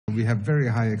We have very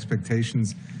high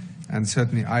expectations, and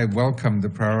certainly I welcome the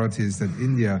priorities that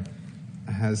India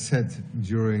has set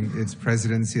during its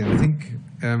presidency. And I think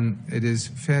it is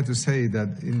fair to say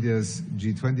that India's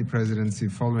G20 presidency,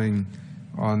 following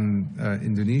on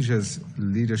Indonesia's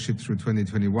leadership through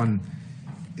 2021,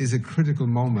 is a critical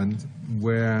moment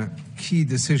where key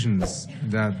decisions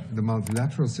that the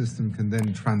multilateral system can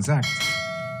then transact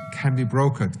can be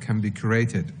brokered, can be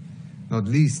created, not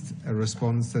least a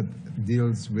response that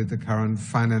deals with the current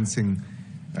financing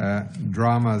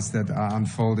dramas that are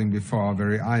unfolding before our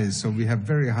very eyes. So we have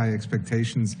very high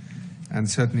expectations, and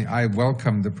certainly I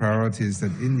welcome the priorities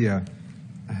that India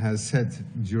has set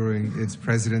during its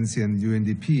presidency, and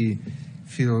UNDP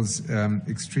feels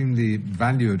extremely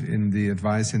valued in the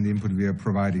advice and the input we are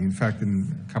providing. In fact, in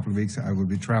a couple of weeks I will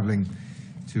be traveling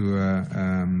to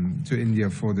India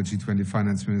for the G20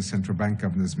 Finance Minister Central Bank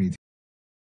Governors meeting.